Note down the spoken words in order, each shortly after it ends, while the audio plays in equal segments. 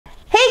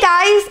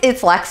guys,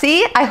 it's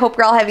Lexi. I hope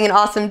you're all having an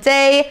awesome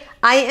day.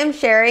 I am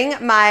sharing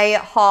my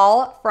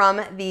haul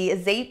from the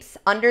Zeep's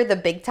Under the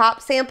Big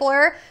Top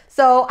sampler.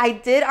 So I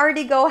did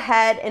already go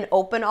ahead and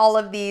open all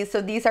of these.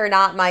 So these are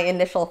not my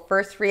initial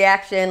first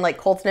reaction, like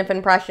cold sniff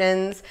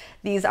impressions.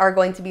 These are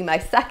going to be my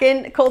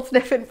second cold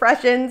sniff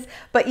impressions.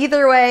 But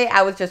either way,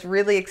 I was just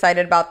really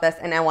excited about this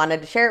and I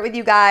wanted to share it with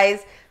you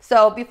guys.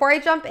 So before I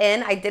jump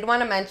in, I did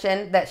want to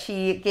mention that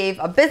she gave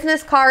a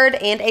business card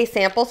and a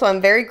sample. So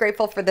I'm very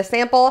grateful for the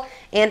sample.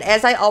 And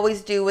as I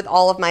always do with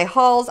all of my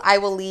hauls, I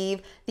will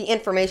leave the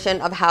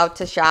information of how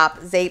to shop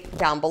Zeep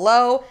down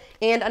below.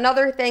 And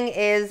another thing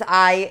is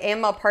I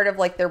am a part of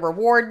like their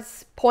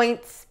rewards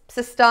points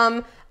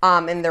system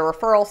and their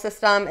referral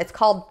system. It's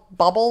called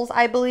Bubbles,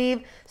 I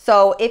believe.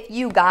 So if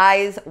you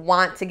guys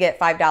want to get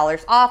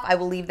 $5 off, I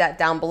will leave that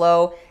down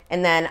below.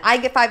 And then I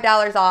get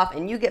 $5 off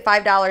and you get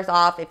 $5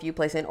 off if you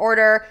place an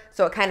order.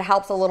 So it kind of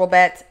helps a little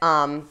bit.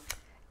 And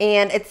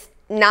it's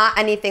not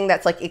anything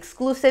that's like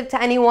exclusive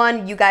to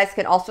anyone. You guys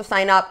can also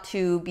sign up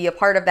to be a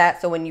part of that.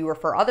 So when you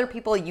refer other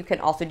people, you can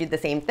also do the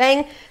same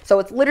thing. So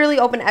it's literally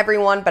open to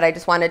everyone, but I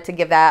just wanted to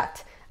give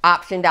that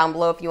option down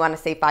below if you want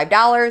to save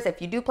 $5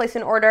 if you do place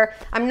an order.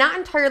 I'm not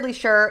entirely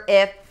sure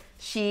if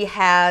she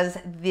has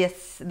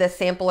this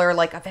sampler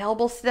like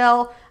available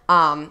still.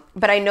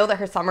 But I know that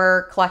her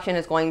summer collection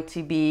is going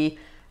to be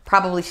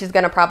she's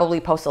going to probably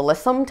post a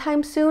list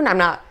sometime soon. I'm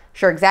not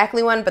sure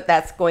exactly when, but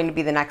that's going to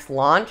be the next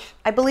launch,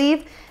 I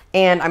believe.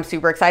 And I'm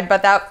super excited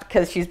about that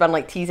because she's been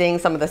like teasing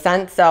some of the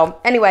scents.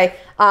 So anyway,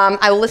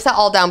 I will list that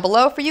all down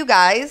below for you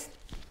guys.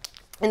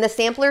 And the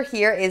sampler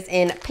here is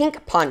in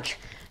Pink Punch.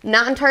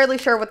 Not entirely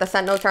sure what the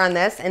scent notes are on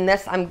this. And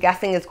this, I'm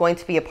guessing, is going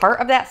to be a part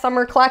of that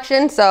summer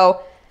collection.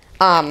 So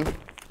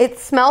it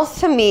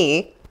smells to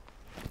me,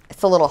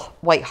 it's a little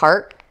white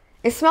heart.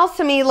 It smells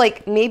to me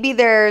like maybe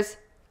there's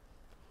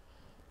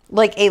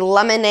like a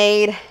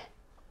lemonade.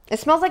 It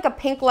smells like a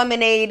pink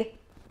lemonade,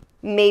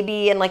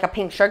 maybe in like a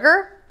pink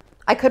sugar.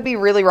 I could be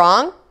really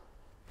wrong,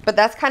 but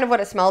that's kind of what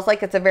it smells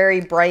like. It's a very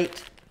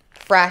bright,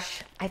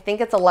 fresh, I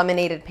think it's a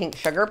lemonade pink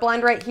sugar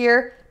blend right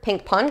here.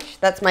 Pink Punch,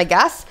 that's my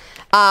guess.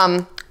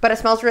 But it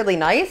smells really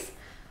nice.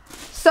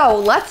 So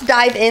let's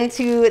dive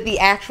into the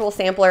actual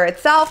sampler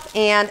itself.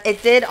 And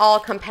it did all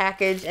come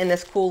packaged in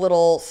this cool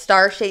little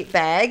star-shaped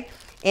bag.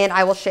 And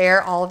I will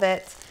share all of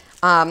it.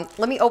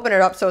 Let me open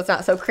it up so it's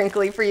not so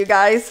crinkly for you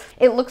guys.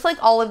 It looks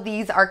like all of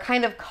these are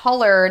kind of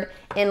colored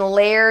in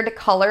layered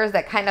colors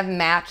that kind of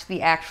match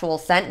the actual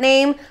scent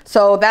name.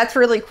 So that's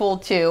really cool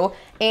too.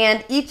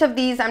 And each of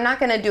these, I'm not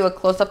gonna do a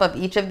close-up of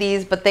each of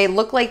these, but they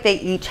look like they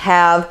each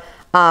have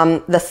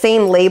the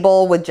same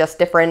label with just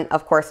different,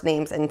 of course,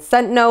 names and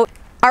scent notes.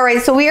 All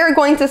right, so we are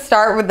going to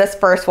start with this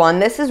first one.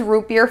 This is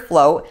Root Beer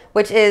Float,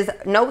 which is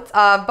notes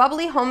of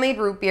bubbly homemade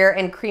root beer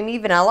and creamy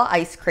vanilla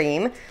ice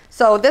cream.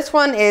 So this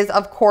one is,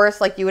 of course,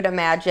 like you would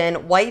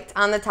imagine, white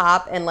on the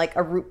top and like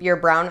a root beer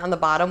brown on the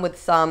bottom with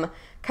some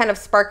kind of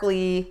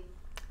sparkly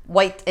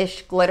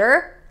white-ish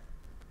glitter.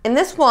 And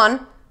this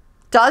one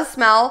does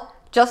smell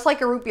just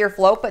like a root beer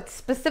float, but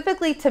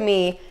specifically to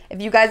me,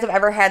 if you guys have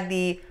ever had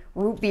the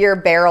root beer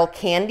barrel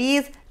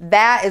candies,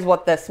 that is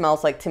what this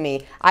smells like to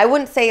me. I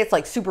wouldn't say it's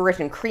like super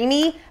rich and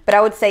creamy, but I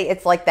would say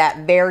it's like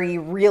that very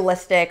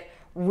realistic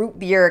root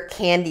beer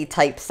candy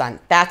type scent.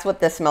 That's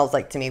what this smells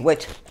like to me,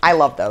 which I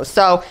love those.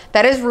 So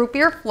that is Root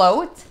Beer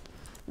Float.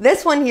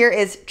 This one here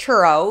is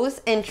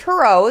Churros, and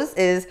Churros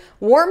is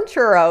warm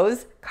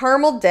churros,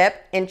 caramel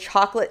dip, and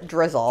chocolate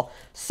drizzle.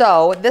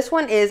 So this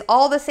one is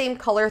all the same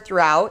color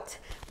throughout,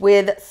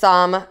 with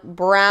some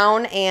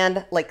brown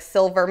and like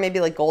silver, maybe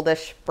like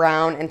goldish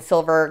brown and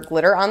silver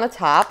glitter on the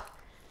top.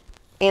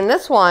 And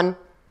this one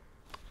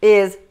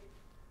is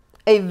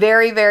a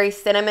very, very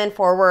cinnamon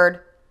forward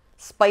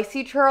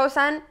spicy churro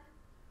scent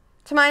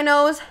to my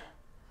nose.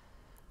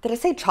 Did I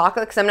say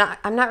chocolate? Because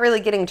I'm not really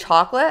getting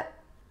chocolate.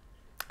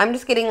 I'm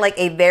just getting like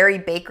a very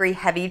bakery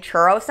heavy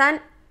churro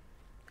scent.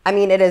 I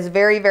mean, it is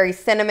very, very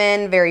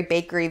cinnamon, very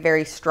bakery,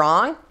 very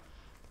strong.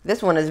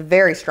 This one is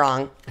very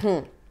strong.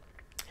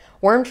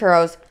 Warm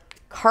churros,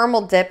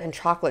 caramel dip, and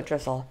chocolate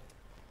drizzle.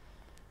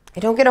 I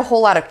don't get a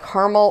whole lot of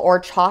caramel or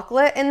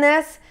chocolate in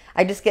this.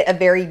 I just get a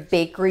very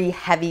bakery,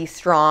 heavy,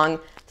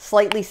 strong,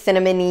 slightly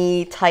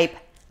cinnamony type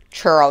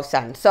churro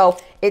scent. So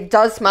it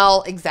does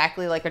smell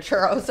exactly like a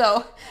churro.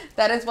 So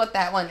that is what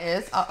that one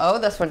is. Uh-oh,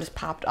 this one just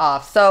popped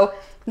off. So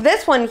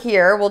this one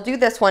here, we'll do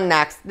this one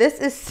next. This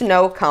is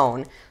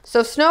Snowcone.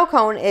 So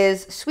Snowcone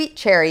is sweet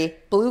cherry,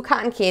 blue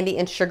cotton candy,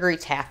 and sugary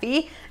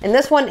taffy. And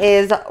this one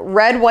is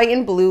red, white,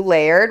 and blue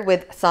layered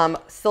with some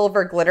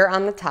silver glitter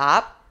on the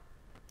top.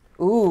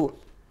 Ooh,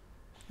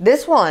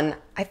 this one,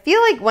 I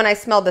feel like when I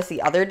smelled this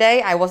the other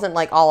day, I wasn't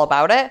like all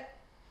about it,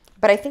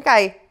 but I think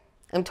I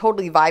am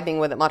totally vibing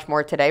with it much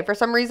more today for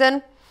some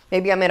reason.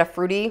 Maybe I'm in a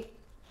fruity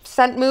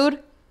scent mood.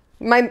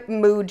 My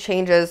mood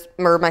changes,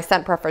 or my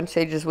scent preference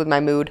changes with my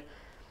mood.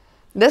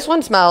 This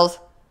one smells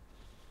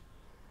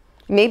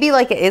maybe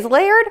like it is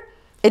layered.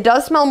 It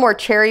does smell more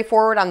cherry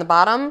forward on the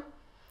bottom.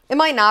 It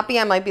might not be,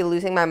 I might be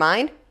losing my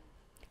mind.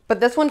 But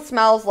this one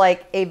smells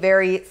like a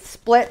very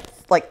split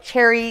like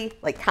cherry,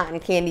 like cotton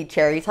candy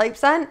cherry type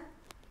scent.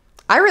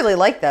 I really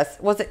like this.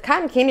 Was it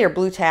cotton candy or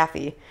blue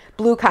taffy?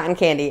 Blue cotton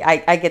candy.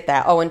 I get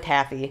that. Oh, and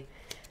taffy.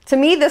 To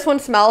me, this one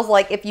smells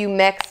like if you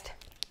mixed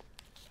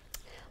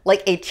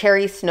like a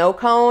cherry snow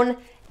cone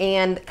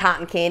and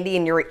cotton candy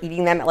and you were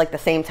eating them at like the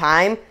same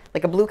time,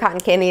 like a blue cotton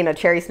candy and a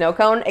cherry snow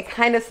cone. It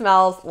kind of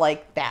smells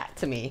like that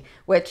to me,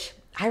 which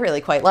I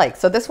really quite like.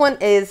 So this one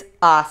is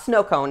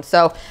snow cone.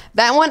 So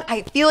that one,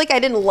 I feel like I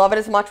didn't love it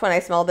as much when I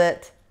smelled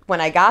it when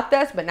I got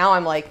this, but now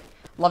I'm like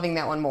loving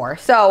that one more.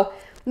 So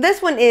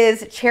this one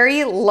is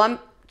cherry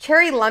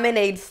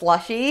lemonade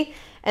slushie,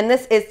 and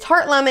this is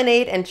tart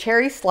lemonade and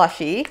cherry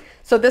slushie.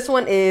 So this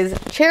one is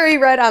cherry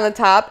red on the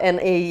top and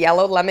a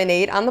yellow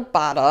lemonade on the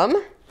bottom,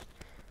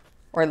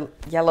 or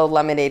yellow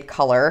lemonade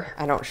color.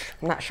 I'm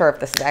not sure if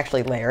this is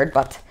actually layered,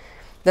 but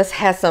this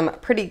has some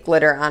pretty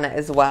glitter on it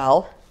as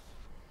well.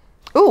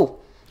 Ooh,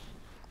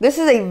 this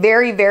is a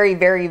very, very,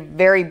 very,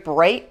 very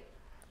bright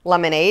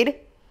lemonade.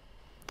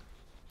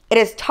 It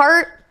is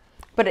tart,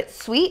 but it's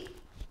sweet.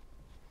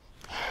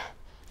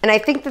 And I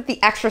think that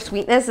the extra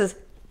sweetness is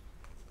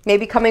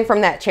maybe coming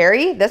from that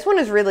cherry. This one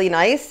is really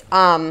nice.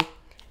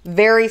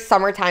 Very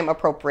summertime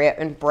appropriate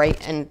and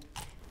bright and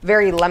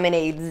very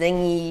lemonade,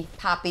 zingy,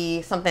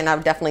 poppy, something I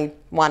would definitely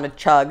want to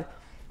chug.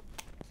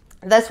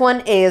 This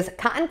one is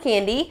cotton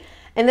candy,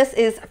 and this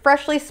is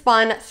freshly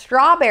spun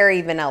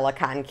strawberry vanilla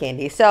cotton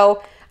candy.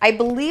 So I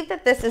believe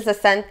that this is a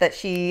scent that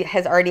she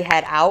has already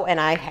had out and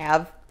I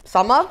have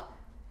some of,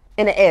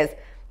 and it is.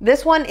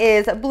 This one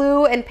is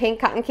blue and pink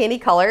cotton candy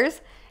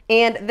colors,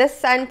 and this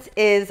scent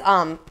is,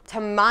 to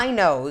my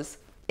nose,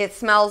 it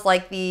smells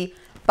like the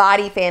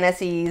Body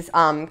Fantasies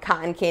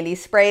cotton candy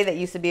spray that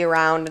used to be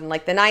around in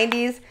like the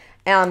 90s.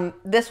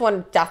 This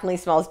one definitely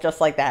smells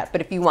just like that. But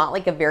if you want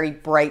like a very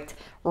bright,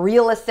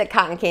 realistic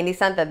cotton candy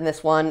scent, then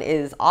this one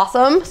is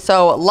awesome.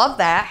 So love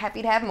that.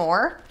 Happy to have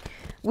more.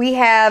 We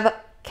have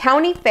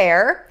County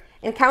Fair.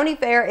 And County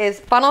Fair is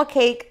funnel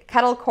cake,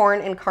 kettle corn,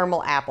 and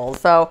caramel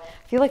apples. So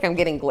I feel like I'm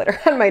getting glitter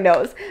on my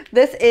nose.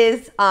 This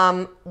is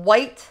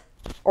white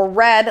or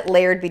red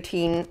layered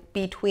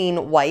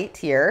between white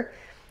here.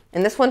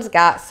 And this one's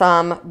got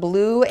some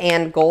blue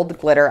and gold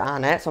glitter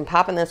on it. So I'm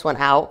popping this one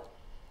out.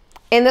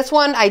 And this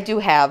one I do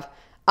have.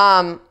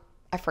 I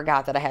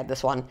forgot that I had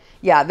this one.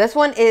 Yeah, this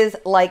one is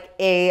like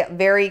a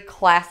very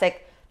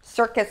classic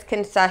Circus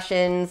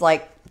Concessions,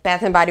 like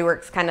Bath & Body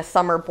Works kind of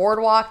summer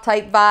boardwalk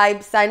type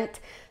vibe scent.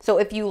 So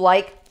if you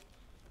like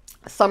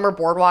summer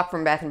boardwalk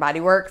from Bath &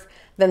 Body Works,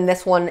 then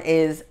this one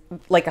is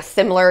like a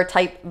similar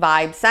type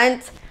vibe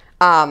scent.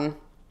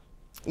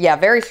 Yeah,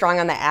 very strong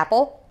on the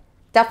apple.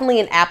 Definitely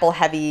an apple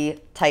heavy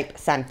type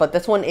scent, but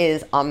this one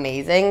is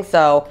amazing.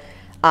 So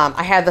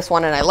I had this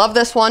one and I love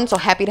this one. So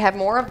happy to have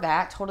more of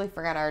that. Totally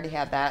forgot I already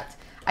had that.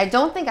 I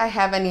don't think I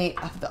have any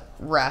of the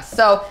rest.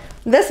 So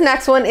this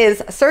next one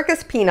is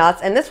Circus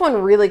Peanuts, and this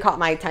one really caught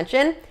my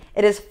attention.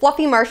 It is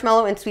fluffy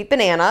marshmallow and sweet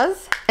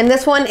bananas. And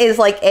this one is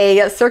like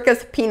a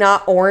Circus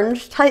Peanut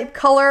orange type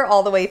color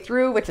all the way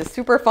through, which is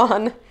super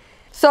fun.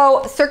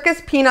 So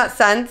Circus Peanut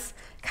scents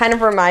kind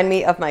of remind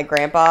me of my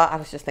grandpa. I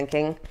was just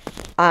thinking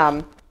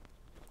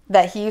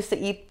that he used to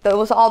eat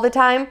those all the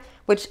time,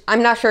 which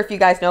I'm not sure if you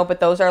guys know, but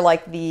those are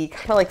like the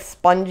kind of like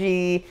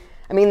spongy,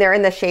 I mean, they're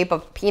in the shape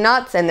of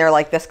peanuts and they're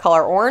like this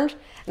color orange.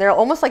 And they're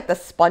almost like the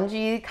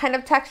spongy kind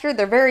of texture.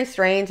 They're very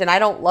strange and I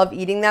don't love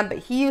eating them, but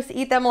he used to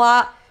eat them a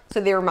lot.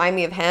 So they remind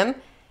me of him.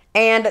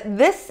 And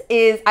this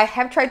is, I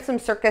have tried some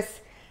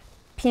Circus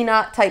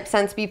Peanut type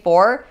scents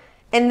before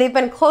and they've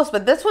been close,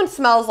 but this one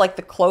smells like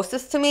the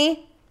closest to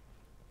me.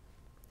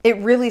 It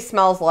really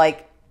smells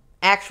like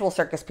actual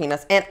Circus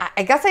Peanuts. And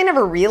I guess I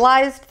never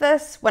realized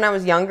this when I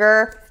was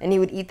younger and he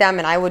would eat them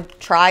and I would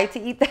try to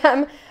eat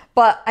them,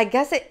 but I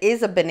guess it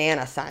is a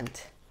banana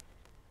scent.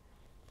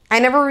 I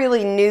never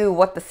really knew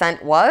what the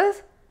scent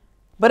was,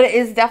 but it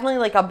is definitely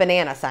like a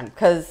banana scent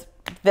because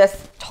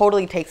this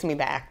totally takes me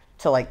back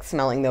to like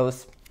smelling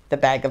the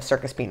bag of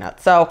Circus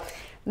Peanuts. So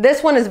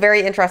this one is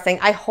very interesting.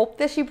 I hope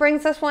that she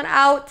brings this one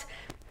out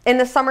in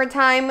the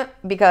summertime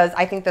because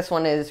I think this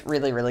one is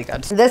really, really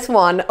good. This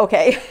one,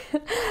 okay.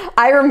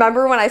 I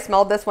remember when I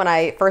smelled this when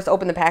I first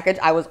opened the package,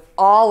 I was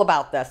all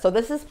about this. So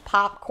this is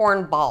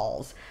popcorn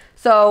balls.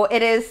 So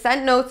it is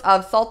scent notes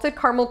of salted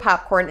caramel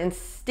popcorn and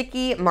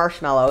sticky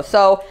marshmallow.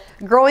 So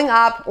growing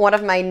up, one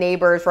of my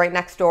neighbors right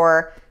next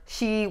door,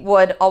 she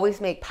would always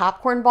make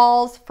popcorn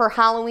balls for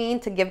Halloween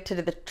to give to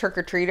the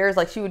trick-or-treaters.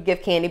 Like she would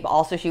give candy, but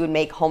also she would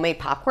make homemade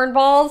popcorn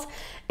balls.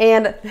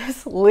 And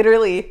this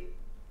literally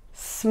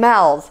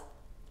smells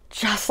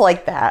just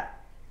like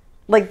that.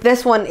 Like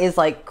this one is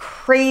like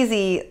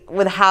crazy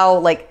with how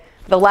like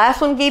the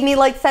last one gave me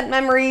like scent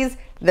memories.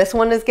 This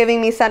one is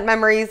giving me scent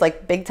memories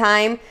like big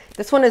time.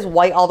 This one is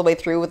white all the way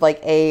through with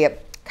like a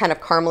kind of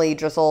caramely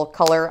drizzle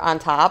color on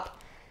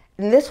top.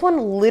 And this one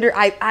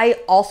literally, I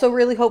also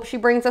really hope she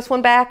brings this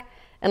one back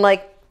in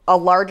like a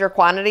larger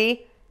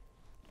quantity.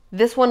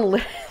 This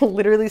one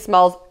literally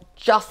smells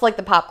just like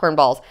the popcorn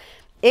balls.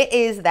 It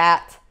is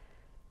that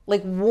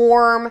like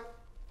warm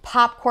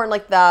popcorn,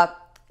 like the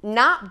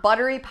not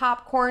buttery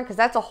popcorn, because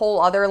that's a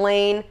whole other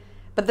lane.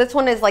 But this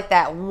one is like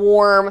that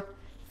warm,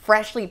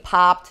 freshly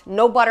popped,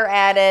 no butter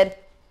added.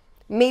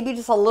 Maybe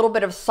just a little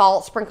bit of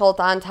salt sprinkled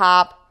on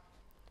top,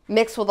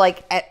 mixed with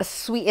like a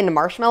sweetened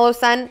marshmallow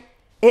scent.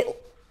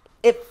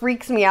 It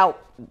freaks me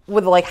out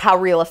with like how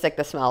realistic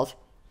this smells.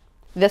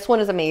 This one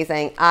is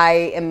amazing.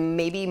 I am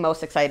maybe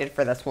most excited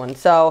for this one.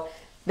 So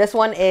this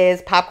one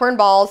is popcorn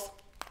balls.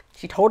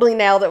 She totally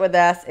nailed it with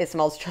this. It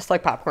smells just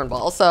like popcorn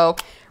balls. So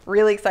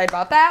really excited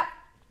about that.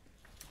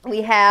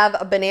 We have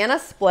a banana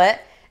split.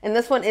 And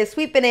this one is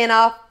sweet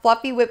banana,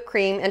 fluffy whipped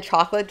cream, and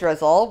chocolate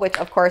drizzle, which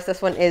of course this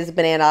one is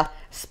banana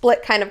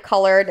split kind of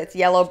colored. It's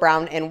yellow,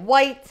 brown, and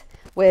white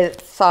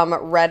with some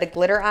red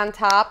glitter on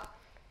top.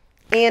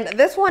 And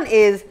this one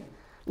is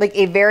like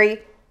a very,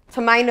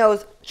 to my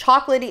nose,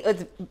 chocolatey.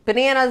 It's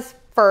bananas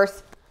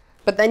first,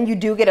 but then you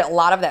do get a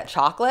lot of that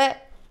chocolate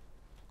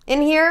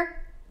in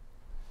here.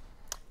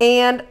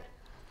 And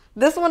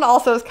this one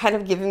also is kind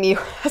of giving me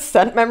a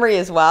scent memory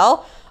as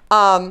well.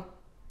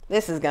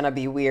 This is gonna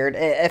be weird.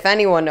 If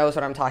anyone knows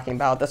what I'm talking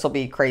about, this will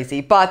be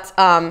crazy. But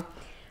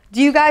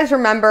do you guys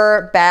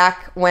remember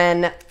back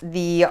when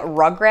the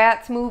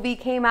Rugrats movie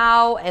came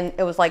out, and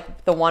it was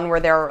like the one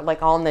where they're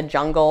like all in the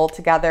jungle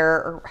together?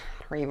 Or, I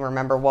don't even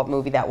remember what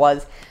movie that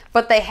was.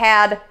 But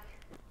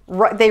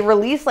they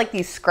released like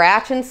these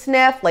scratch and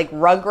sniff, like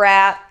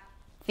Rugrat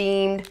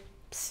themed,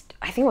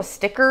 I think it was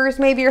stickers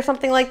maybe or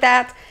something like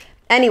that.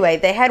 Anyway,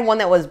 they had one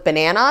that was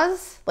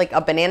bananas, like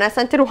a banana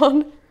scented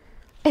one.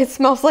 It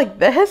smells like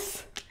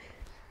this.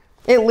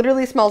 It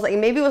literally smells like,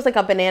 maybe it was like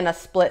a banana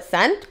split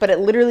scent, but it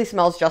literally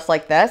smells just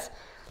like this,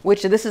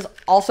 which this is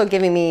also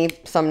giving me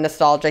some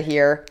nostalgia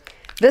here.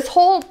 This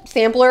whole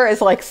sampler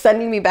is like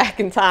sending me back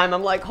in time.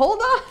 I'm like, hold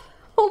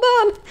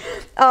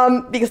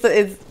on, because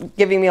it's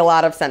giving me a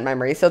lot of scent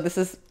memory. So this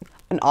is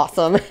an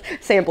awesome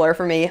sampler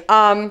for me.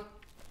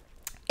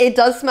 It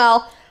does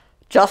smell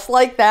just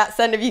like that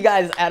scent, if you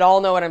guys at all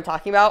know what I'm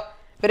talking about.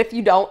 But if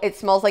you don't, it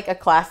smells like a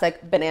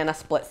classic banana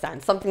split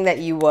scent. Something that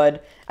you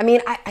would, I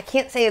mean, I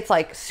can't say it's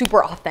like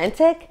super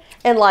authentic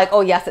and like, oh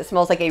yes, it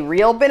smells like a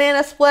real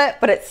banana split,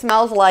 but it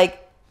smells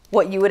like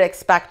what you would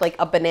expect like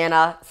a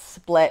banana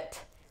split,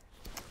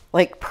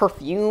 like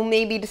perfume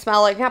maybe to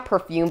smell like, not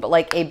perfume, but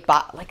like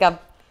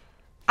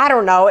I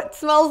don't know. It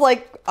smells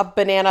like a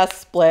banana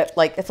split.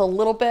 Like it's a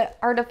little bit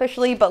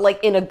artificially, but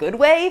like in a good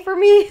way for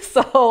me.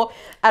 So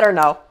I don't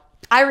know.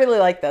 I really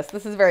like this.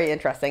 This is very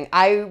interesting.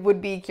 I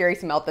would be curious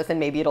to melt this and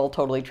maybe it'll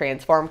totally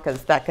transform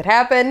because that could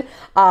happen.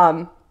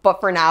 But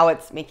for now,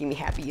 it's making me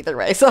happy either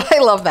way. So I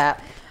love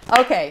that.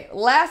 Okay,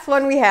 last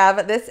one we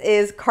have. This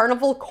is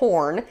Carnival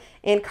Corn.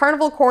 And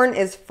Carnival Corn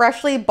is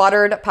freshly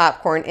buttered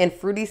popcorn and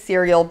fruity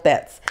cereal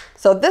bits.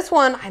 So this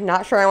one, I'm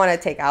not sure I want to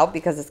take out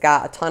because it's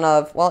got a ton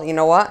of, well, you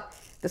know what?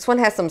 This one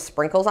has some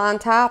sprinkles on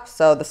top.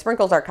 So the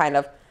sprinkles are kind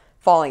of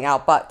falling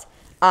out, but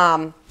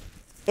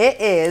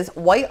it is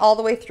white all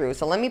the way through.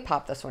 So let me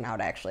pop this one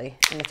out actually.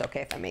 And it's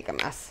okay if I make a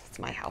mess. It's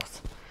my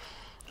house.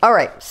 All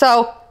right.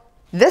 So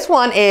this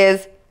one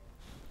is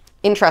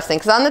interesting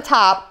because on the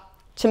top,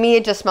 to me,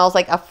 it just smells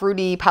like a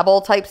fruity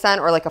pebble type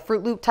scent or like a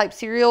Fruit Loop type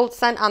cereal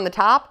scent on the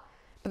top.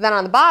 But then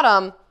on the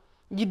bottom,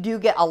 you do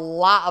get a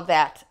lot of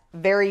that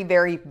very,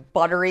 very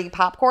buttery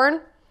popcorn.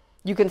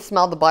 You can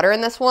smell the butter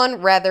in this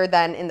one rather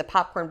than in the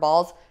popcorn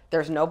balls.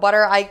 There's no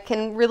butter I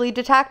can really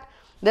detect.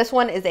 This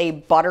one is a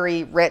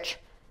buttery, rich,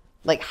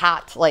 like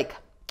hot, like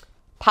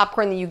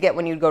popcorn that you get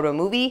when you go to a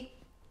movie.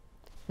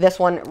 This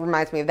one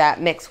reminds me of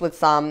that mixed with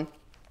some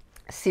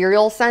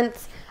cereal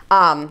scents.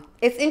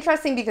 It's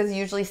interesting because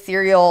usually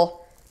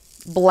cereal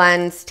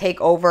blends take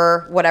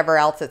over whatever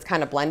else it's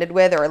kind of blended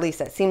with, or at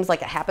least it seems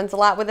like it happens a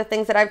lot with the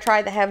things that I've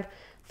tried that have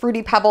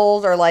fruity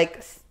pebbles or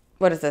like,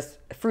 what is this?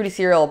 Fruity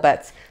cereal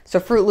bits. So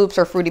Fruit Loops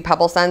or fruity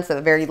pebble scents,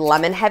 a very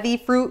lemon heavy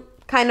fruit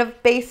kind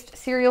of based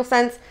cereal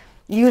scents.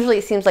 Usually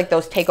it seems like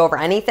those take over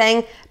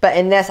anything, but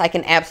in this I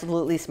can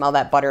absolutely smell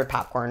that buttered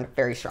popcorn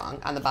very strong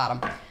on the bottom.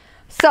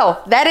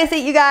 So that is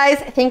it, you guys.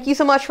 Thank you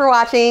so much for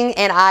watching,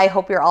 and I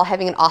hope you're all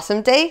having an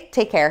awesome day.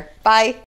 Take care. Bye.